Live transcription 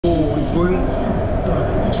It's going at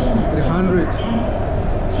 100.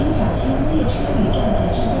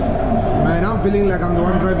 Man, I'm feeling like I'm the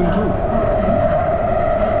one driving too.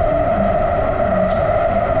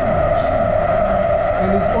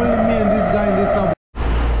 And it's only me and this guy in this subway.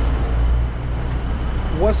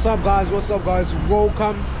 What's up guys,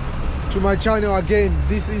 welcome to my channel again.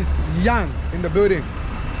 This is Yang in the building,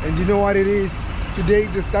 and you know what it is, today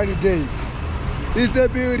is a sunny day. It's a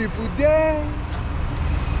beautiful day.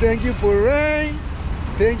 Thank you for rain,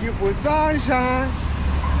 thank you for sunshine.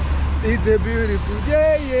 It's a beautiful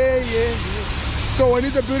day, yeah. So when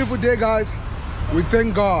it's a beautiful day guys, we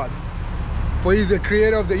thank God, for He's the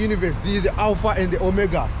creator of the universe. He is the Alpha and the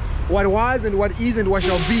Omega, what was and what is and what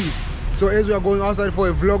shall be. So as we are going outside for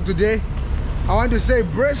a vlog today, I want to say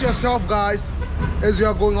brace yourself guys as we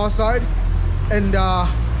are going outside, and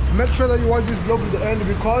make sure that you watch this vlog to the end,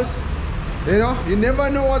 because you know, you never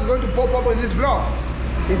know what's going to pop up in this vlog.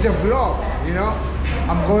 It's a vlog, you know.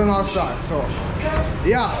 I'm going outside, so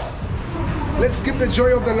yeah, let's keep the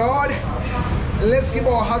joy of the Lord, and let's keep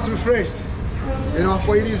our hearts refreshed, you know,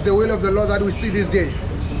 for it is the will of the Lord that we see this day.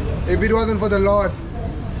 If it wasn't for the Lord,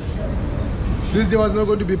 this day was not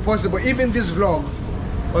going to be possible. Even this vlog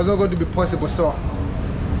was not going to be possible. So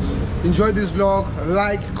enjoy this vlog,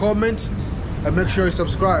 like, comment, and make sure you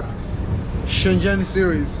subscribe. Shenzhen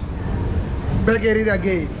series, back at it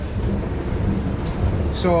again.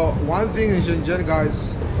 So one thing in Shenzhen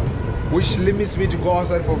guys, which limits me to go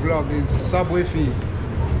outside for vlog, is subway fee.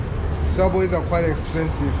 Subways are quite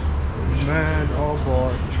expensive, man. Oh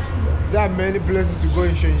god, there are many places to go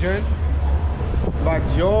in Shenzhen, but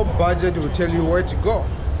your budget will tell you where to go.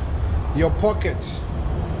 Your pocket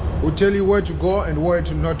will tell you where to go and where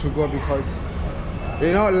to not to go, because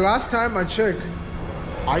you know, last time I checked,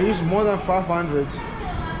 I used more than 500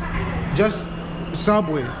 just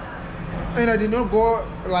subway, and I did not go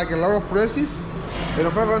like a lot of places. You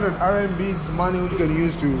know, 500 RMB is money you can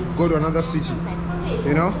use to go to another city.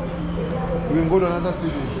 You know, you can go to another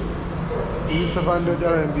city, you use 500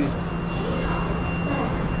 RMB,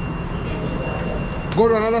 go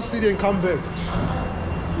to another city and come back.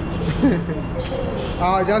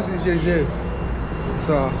 Just in Shenzhen.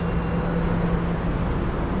 So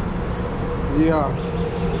yeah,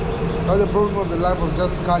 that's the problem of the life of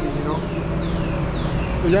just scanning, you know.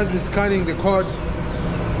 You just be scanning the code,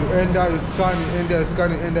 you enter, you scan, you enter, you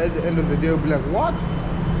scan, you enter. At the end of the day you'll be like, what?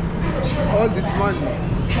 All this money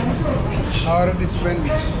I already spent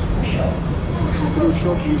it through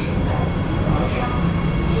shopping.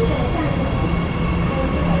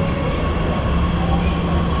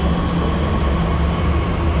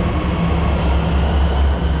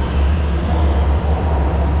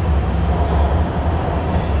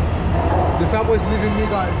 The subway is leaving me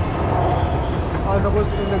guys. I was supposed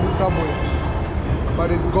to enter the subway,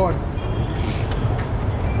 but it's gone.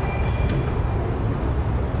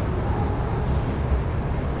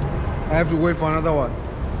 I have to wait for another one.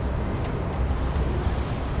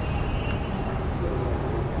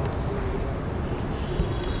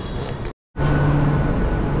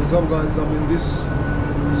 What's up guys, I'm in this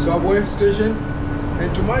subway station,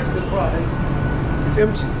 and to my surprise, it's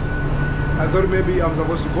empty. I thought maybe I'm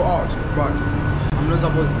supposed to go out, but I'm not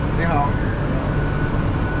supposed to. Anyhow,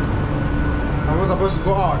 I'm not supposed to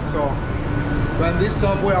go out. So when this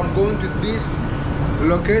subway, I'm going to this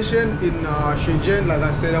location in Shenzhen. Like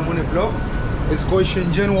I said, I'm on a vlog. It's called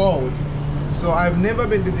Shenzhen World. So I've never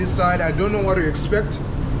been to this side. I don't know what to expect,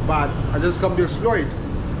 but I just come to explore it.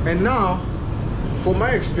 And now, for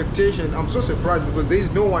my expectation, I'm so surprised because there is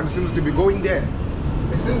no one seems to be going there.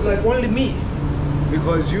 It seems like only me,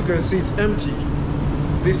 because you can see it's empty.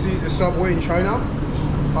 This is a subway in China,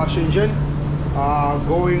 Shenzhen,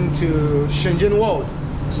 going to Shenzhen World.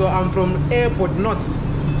 So I'm from Airport North,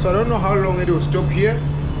 so I don't know how long it will stop here,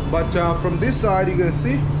 but from this side you can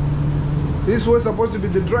see this was supposed to be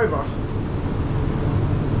the driver,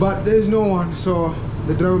 but there's no one, so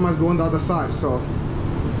the driver must go on the other side. So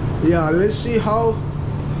yeah, let's see how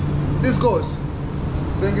this goes.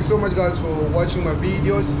 Thank you so much guys for watching my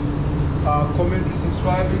videos, commenting,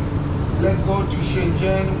 subscribing. Let's go to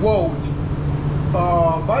Shenzhen World.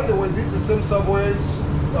 By the way, this is the same subway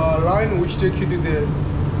line which take you to the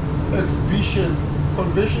exhibition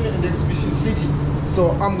convention and the exhibition city.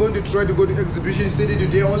 So I'm going to try to go to exhibition city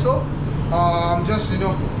today also. I'm just, you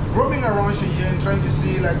know, roaming around Shenzhen, trying to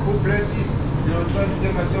see like cool places, you know, trying to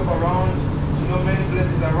get myself around, you know, many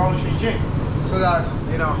places around Shenzhen, so that,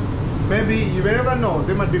 you know, maybe you may never know,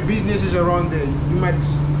 there might be businesses around there.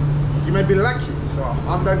 You might be lucky. So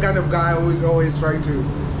I'm that kind of guy who is always trying to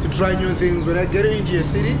try new things. When I get into a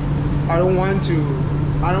city, I don't want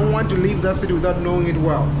to leave that city without knowing it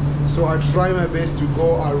well. so I try my best to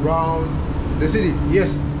go around the city.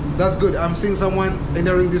 Yes, that's good. I'm seeing someone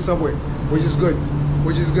entering this subway, which is good,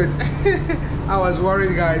 which is good. I was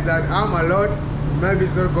worried, guys, that I'm alone, maybe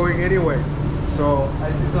it's not going anywhere. So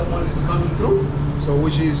I see someone is coming through, so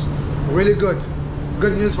which is really good.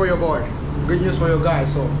 Good news for your boy, good news for your guy.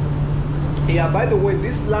 So yeah, by the way,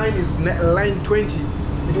 this line is line 20.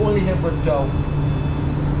 It only have but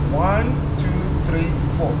 1, 2, 3,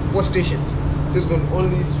 4 stations. This one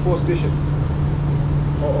only is 4 stations.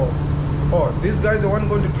 Oh, this guy is the one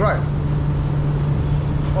going to drive.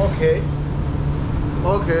 Okay,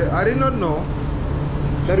 I did not know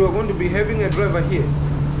that we're going to be having a driver here.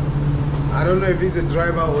 I don't know if it's a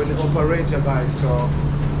driver or an operator, guys. So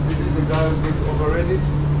this is the guy who's going to operate it.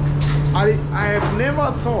 I have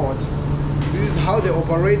never thought this is how they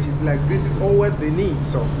operate it. Like, this is all what they need.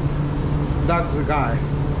 So that's the guy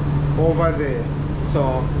over there.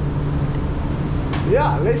 So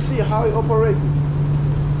yeah, let's see how he operates it.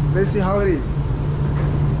 Let's see how it is.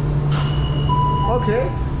 Okay,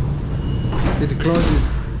 it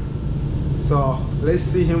closes. So let's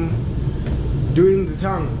see him doing the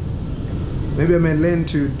thing. Maybe I may learn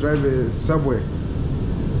to drive a subway.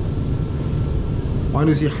 I want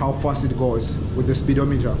to see how fast it goes with the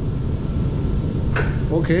speedometer.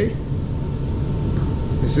 Okay,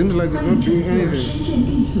 it seems like it's not doing anything.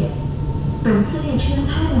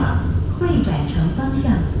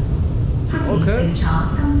 Okay,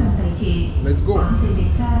 let's go.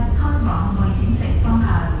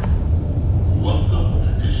 Welcome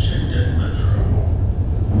to Shenzhen Metro.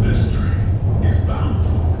 This train is bound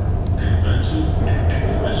for Convention and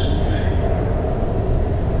Exhibition City.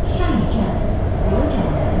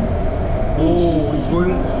 Oh, it's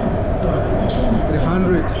going at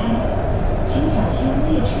 100.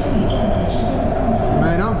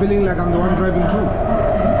 Man, I'm feeling like I'm the one driving too.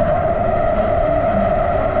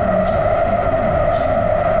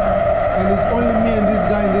 And it's only me and this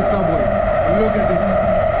guy in this subway. Look at this.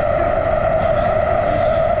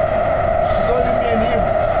 It's only me and him.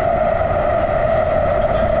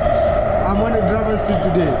 I'm on the driver's seat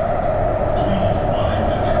today.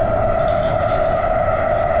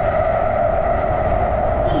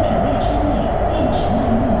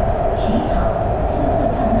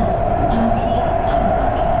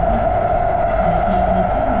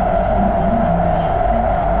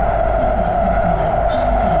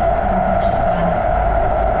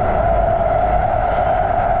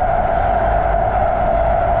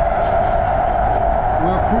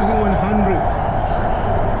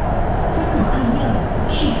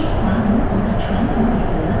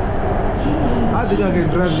 I think I can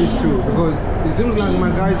drive this too, because it seems like my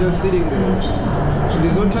guy just sitting there and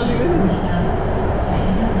he's not touching anything.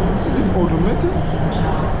 Is it automatic?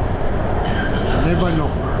 I never know.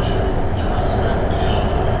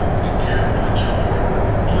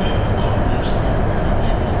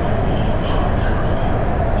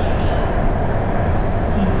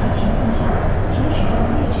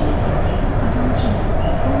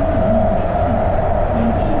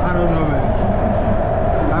 I don't know, man.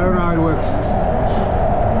 I don't know how it works.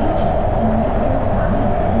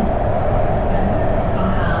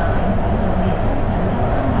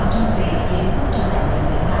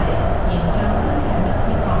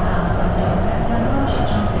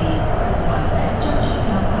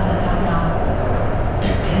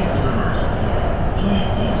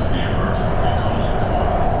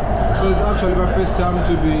 So it's actually my first time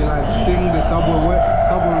to be like seeing the subway route.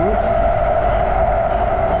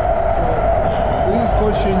 So this is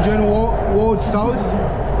called Shenzhen World South,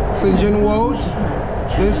 Shenzhen World,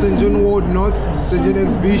 then Shenzhen World North, Shenzhen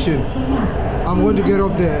Exhibition. I'm going to get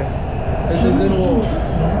up there at Shenzhen World.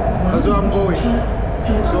 That's where I'm going.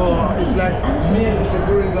 So it's like me and the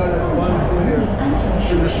security guard are the ones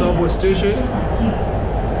in the subway station.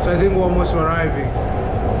 So I think we're almost arriving.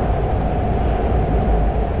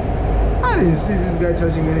 I didn't see this guy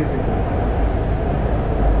touching anything.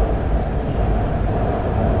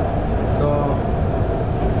 So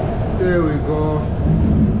there we go.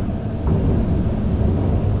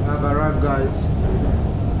 I've arrived, guys,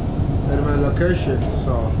 at my location.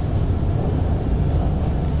 So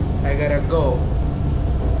I gotta go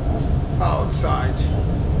outside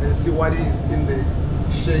and see what is in the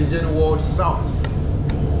Shenzhen World South.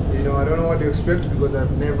 You know, I don't know what to expect because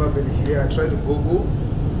I've never been here. I tried to Google.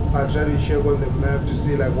 I try to check on the map to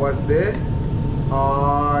see like what's there.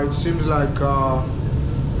 It seems like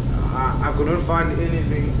I could not find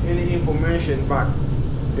any information, but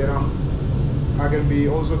you know, I can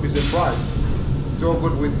also be surprised. It's all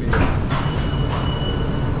good with me.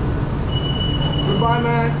 Goodbye,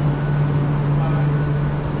 man.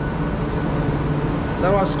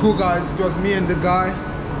 That was cool, guys. It was me and the guy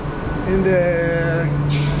in the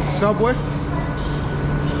subway.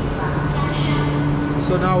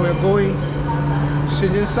 So now we're going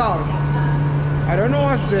Shenzhen South. I don't know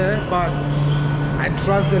what's there, but I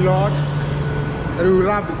trust the Lord that we will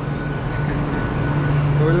love it.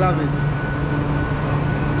 We will love it.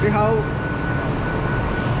 Anyhow,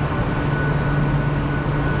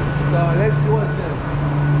 so let's see what's there.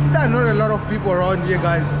 There are not a lot of people around here,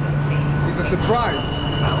 guys. It's a surprise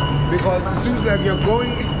because it seems like you're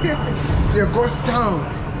going to a ghost town.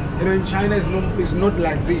 You know, in China it's not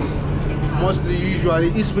like this. Mostly, usually,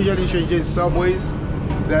 especially in Shenzhen subways,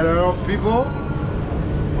 there are a lot of people,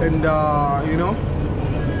 and you know,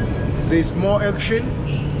 there's more action.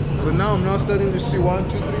 So now I'm now starting to see 1,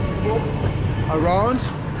 2, 3 people around.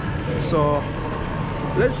 So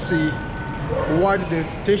let's see what the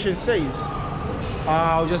station says.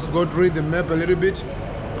 I'll just go read the map a little bit.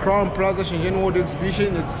 Crown Plaza Shenzhen World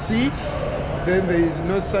Exhibition, it's C. Then there is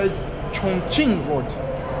north side Chongqing Road.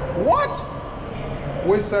 What?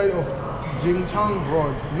 West side of Jingchang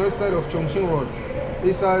Road, north side of Chongqing Road.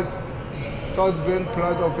 East side South Bend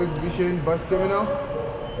Plaza of Exhibition bus terminal.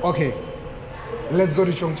 Okay, let's go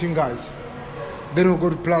to Chongqing, guys. Then we'll go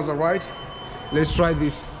to Plaza, right? Let's try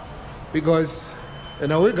this because you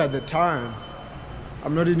know we got the time.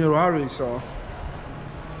 I'm not in a hurry, so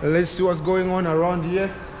let's see what's going on around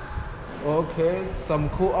here. Okay, some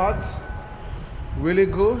cool art, really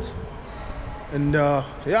good, and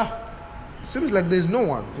yeah, seems like there's no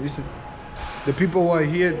one. The people who are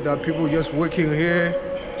here, the people just working here,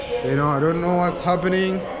 you know, I don't know what's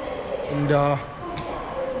happening, and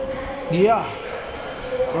yeah,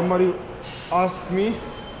 somebody asked me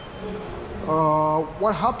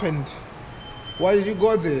what happened, why did you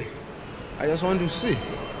go there? I just want to see,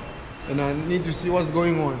 and I need to see what's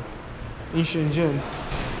going on in Shenzhen.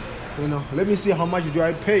 You know, let me see how much do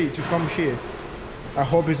I pay to come here. I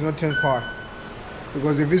hope it's not 10 kwai,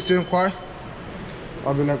 because if it's 10 kwai,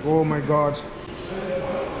 I'll be like, oh my god,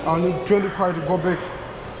 I'll need 20 kwai to go back.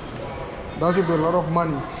 That would be a lot of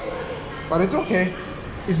money, but it's okay.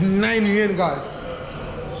 It's 9 yuan, guys.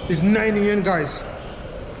 It's 9 yuan, guys.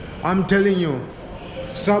 I'm telling you,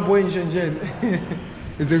 subway in Shenzhen,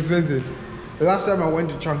 it's expensive. The last time I went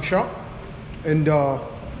to Changsha, and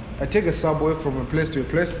I take a subway from a place to a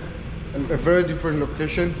place, a very different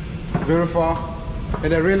location, very far,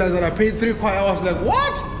 and I realized that I paid 3 kwai. I was like,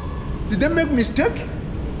 what? Did they make mistake?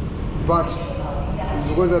 But it's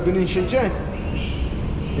because I've been in Shenzhen.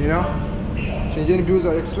 You know, Shenzhen bills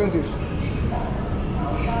are expensive.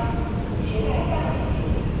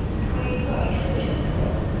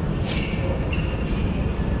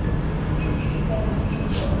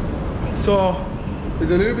 So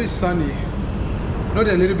it's a little bit sunny. Not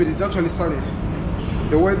a little bit, it's actually sunny.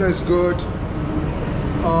 The weather is good.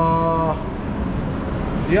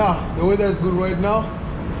 Yeah, the weather is good right now.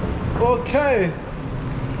 Okay,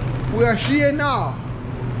 we are here now.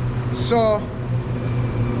 So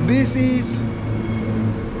this is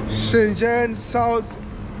Shenzhen South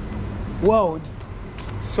World.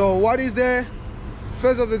 So what is there?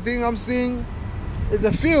 First of the thing I'm seeing is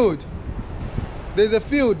a field. There's a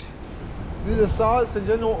field. This is a South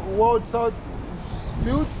Shenzhen World South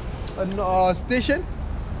field and station,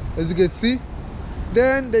 as you can see.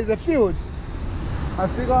 Then there's a field. I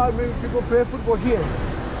figure maybe people play football here.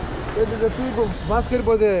 Then there's a field of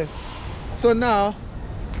basketball there. So now,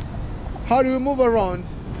 how do we move around?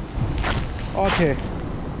 Okay,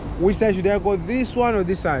 which side should I go? This one or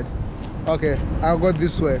this side? Okay, I'll go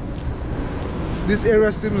this way. This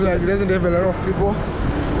area seems like it doesn't have a lot of people.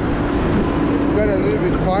 It's got a little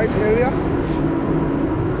bit quiet area.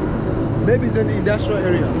 Maybe it's an industrial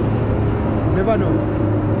area, never know.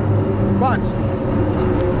 But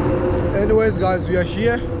anyways, guys, we are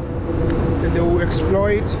here and they will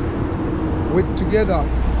explore it with together.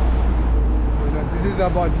 You know, this is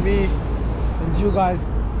about me and you guys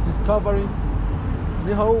discovering.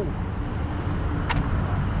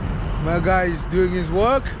 My guy is doing his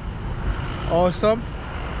work. Awesome.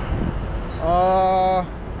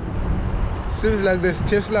 Seems like there's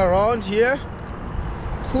Tesla around here.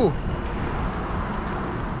 Cool.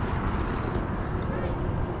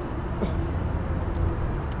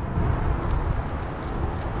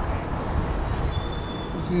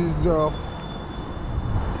 This is I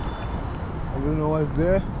don't know what's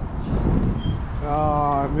there.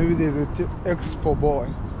 Maybe there's a expo boy.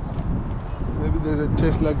 Maybe there's a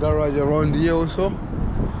Tesla garage around here also.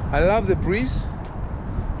 I love the breeze.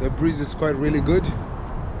 The breeze is quite really good.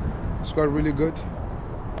 It's quite really good.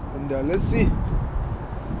 And let's see.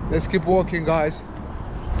 Let's keep walking, guys.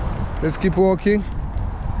 Let's keep walking.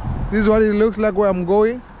 This is what it looks like where I'm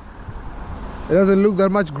going. It doesn't look that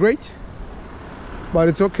much great, but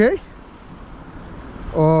it's okay.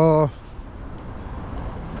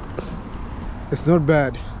 It's not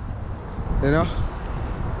bad, you know.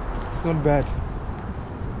 It's not bad.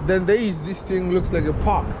 Then there is this thing, looks like a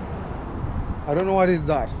park. I don't know what is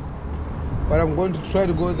that, but I'm going to try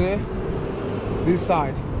to go there. This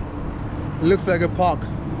side, it looks like a park,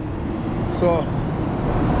 so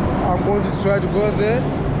I'm going to try to go there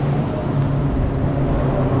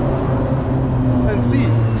and see.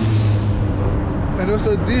 And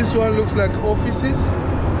also this one looks like offices.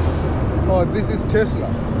 Oh, this is Tesla.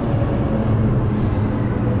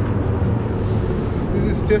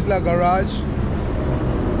 This is Tesla garage.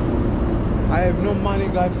 I have no money,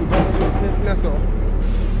 guys, to buy a Tesla, so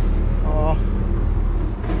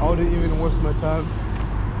I wouldn't even waste my time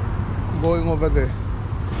going over there.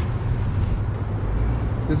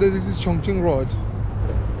 They say this is Chongqing Road.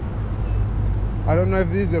 I don't know if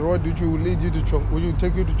this is the road which will lead you to will you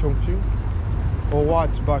take you to Chongqing or what,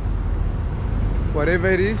 but whatever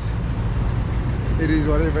it is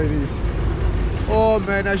whatever it is. Oh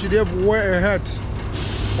man, I should have wear a hat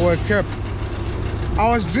or a cap. I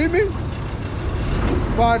was dreaming,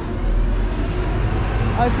 but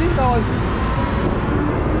I think I was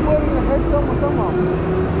wearing a hat somehow.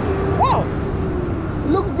 Wow, it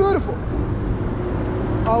looks beautiful.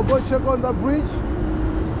 I'll go check on the bridge,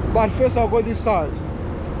 but first I'll go this side.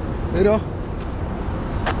 You know,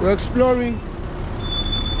 we're exploring.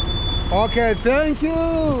 Okay, thank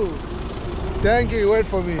you. Thank you, wait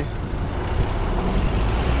for me.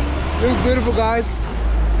 Looks beautiful, guys.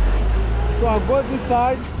 So I'll go this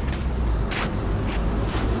side.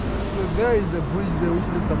 So there is a bridge there which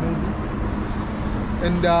looks amazing.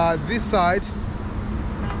 And this side,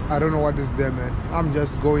 I don't know what is there, man. I'm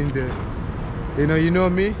just going there. You know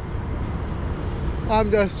me.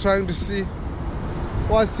 I'm just trying to see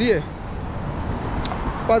what's here.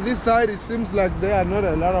 But this side, it seems like there are not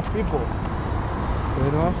a lot of people.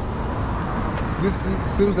 You know, this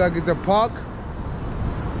seems like it's a park.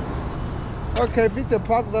 Okay, if it's a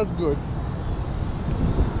park, that's good.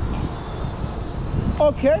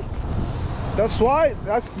 Okay, that's why,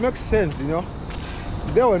 that makes sense, you know.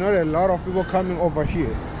 There were not a lot of people coming over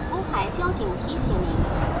here.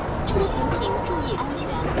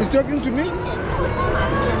 He's talking to me?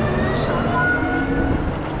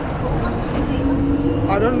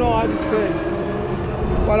 I don't know how to say,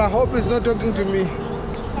 but I hope he's not talking to me.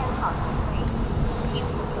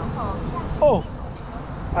 Oh,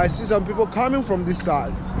 I see some people coming from this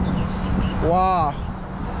side. Wow.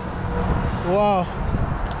 Wow.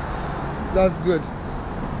 That's good.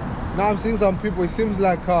 Now I'm seeing some people. It seems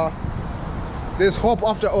like there's hope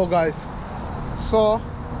after all, guys. So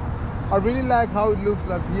I really like how it looks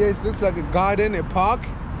like here. It looks like a garden, a park,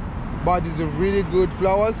 but it's a really good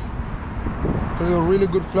flowers. There's a really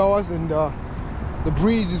good flowers, and the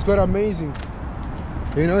breeze is quite amazing.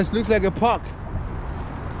 You know, it looks like a park,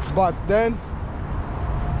 but then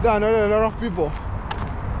there are not a lot of people.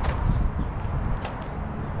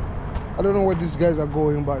 I don't know where these guys are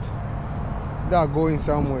going, but they are going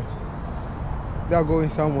somewhere. They are going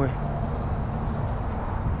somewhere.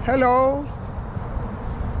 Hello.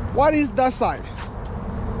 What is that side?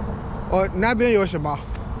 哦，那边有什么？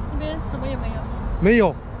那边什么也没有。没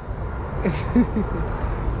有。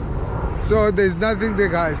So there's nothing there,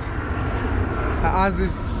 guys. I asked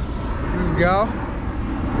this girl,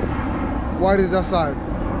 what is that side?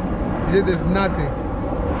 She said there's nothing.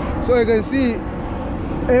 So you can see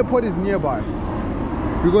airport is nearby,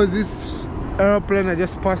 because this airplane are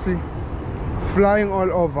just passing, flying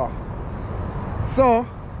all over. So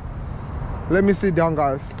let me sit down,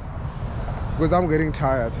 guys, because I'm getting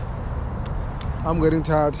tired. And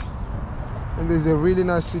there's a really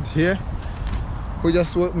nice seat here who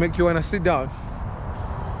just make you want to sit down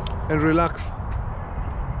and relax.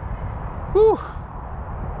 Whew.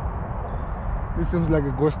 This seems like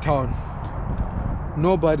a ghost town.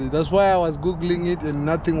 Nobody. That's why I was googling it and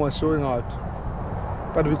nothing was showing out.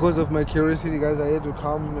 But because of my curiosity, guys, I had to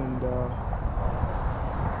come, and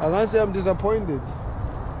I can't say I'm disappointed,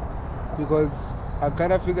 because I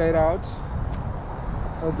kind of figured it out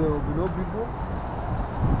that there will be no people,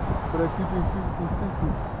 but I keep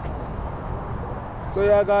insisting. So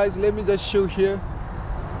yeah, guys, let me just chill here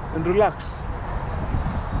and relax.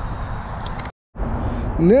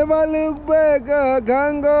 Never look back, I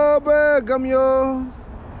can't go back, I'm yours.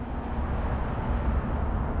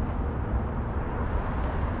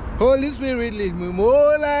 Holy Spirit, lead me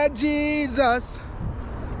more like Jesus.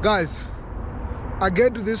 Guys, I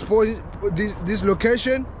get to this point, this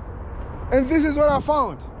location, and this is what I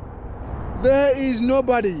found. There is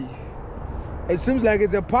nobody. It seems like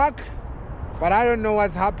it's a park, but I don't know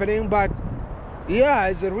what's happening. But yeah,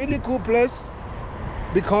 it's a really cool place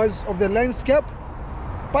because of the landscape,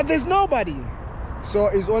 but there's nobody, so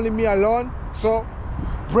it's only me alone. So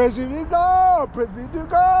praise be to God, praise be to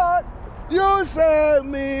God, you save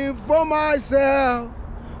me from myself.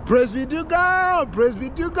 Praise be to God, praise be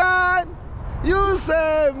to God, you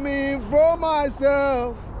save me from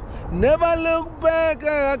myself. Never look back,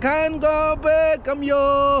 I can't go back, I'm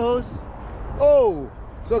yours. Oh,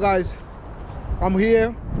 so guys, I'm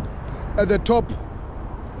here at the top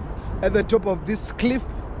of this cliff.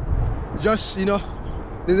 Just, you know,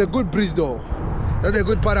 there's a good breeze though. That's the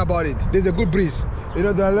good part about it. There's a good breeze. You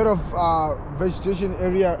know, there are a lot of vegetation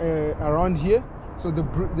area around here, so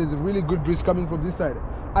there's a really good breeze coming from this side.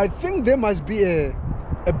 I think there must be a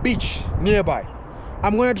beach nearby.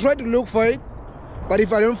 I'm gonna try to look for it, but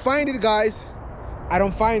if I don't find it, guys, I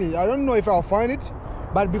don't find it. I don't know if I'll find it,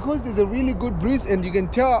 but because there's a really good breeze and you can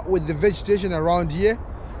tell with the vegetation around here,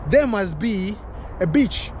 there must be a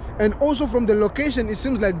beach. And also from the location, it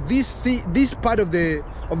seems like this part of the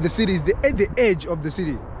city is at the edge of the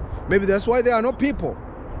city. Maybe that's why there are no people.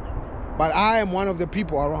 But I am one of the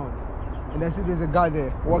people around. And I see there's a guy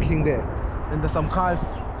there walking there, and there's some cars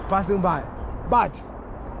passing by. But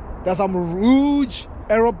there's some huge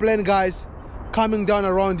aeroplane, guys, coming down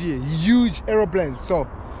around here. Huge aeroplanes. So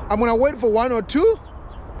I'm gonna wait for one or two,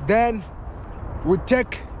 then we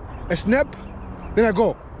take a snap, then I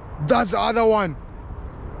go. That's the other one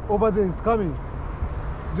over there is coming.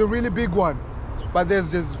 It's a really big one, but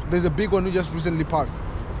there's a big one who just recently passed.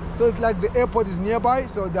 So it's like the airport is nearby,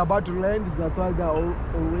 so they're about to land. That's why they're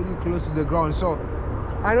already close to the ground. So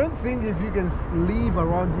I don't think if you can live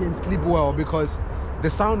around here and sleep well, because the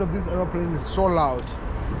sound of this aeroplane is so loud,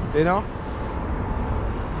 you know.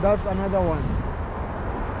 That's another one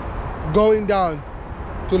going down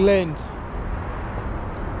to land.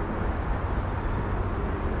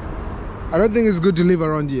 I don't think it's good to live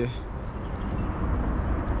around here.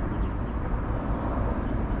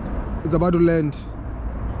 It's about to land.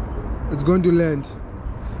 It's going to land.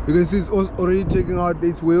 You can see it's already taking out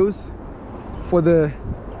its wheels for the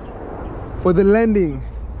landing.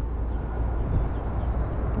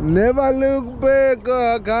 Never look back,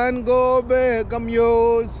 I can't go back, I'm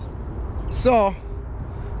yours. So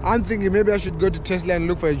I'm thinking maybe I should go to Tesla and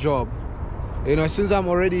look for a job. You know, since I'm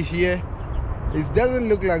already here, it doesn't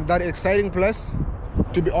look like that exciting place,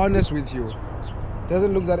 to be honest with you. It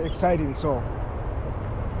doesn't look that exciting. So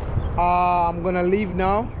I'm gonna leave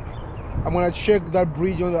now. I'm gonna check that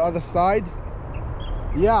bridge on the other side.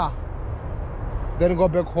 Yeah, then go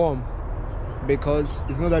back home, because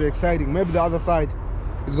it's not that exciting. Maybe the other side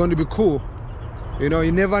is going to be cool. You know,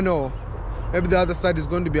 you never know. Maybe the other side is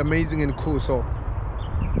going to be amazing and cool. So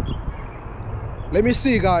let me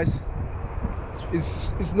see, guys.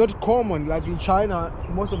 It's not common like in China.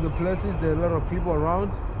 Most of the places there are a lot of people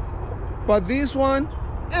around, but this one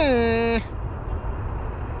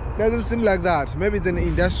doesn't seem like that. Maybe it's an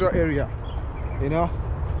industrial area, you know.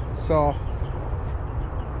 So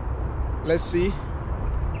let's see.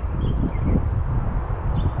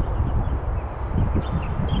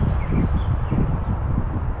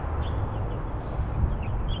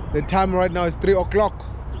 The time right now is 3 o'clock.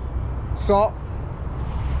 So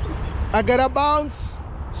I gotta bounce.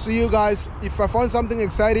 See you guys. If I found something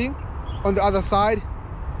exciting on the other side,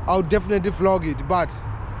 I'll definitely vlog it. But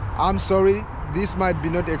I'm sorry, this might be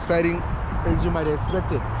not exciting as you might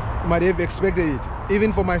have expected it.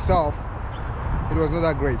 Even for myself, it was not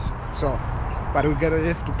that great. So, but we're gonna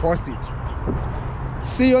have to post it.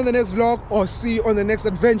 See you on the next vlog, or see you on the next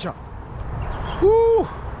adventure. Woo!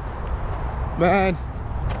 Man,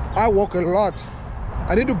 I walk a lot.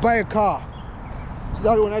 I need to buy a car, so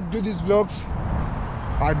that when I do these vlogs,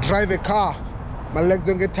 I drive a car. My legs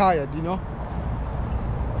don't get tired, you know.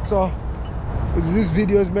 So if these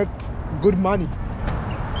videos make good money,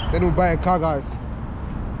 then we'll buy a car, guys.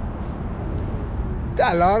 There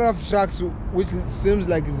are a lot of trucks which it seems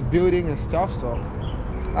like it's building and stuff, so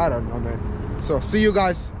I don't know, man. So see you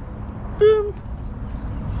guys. Boom.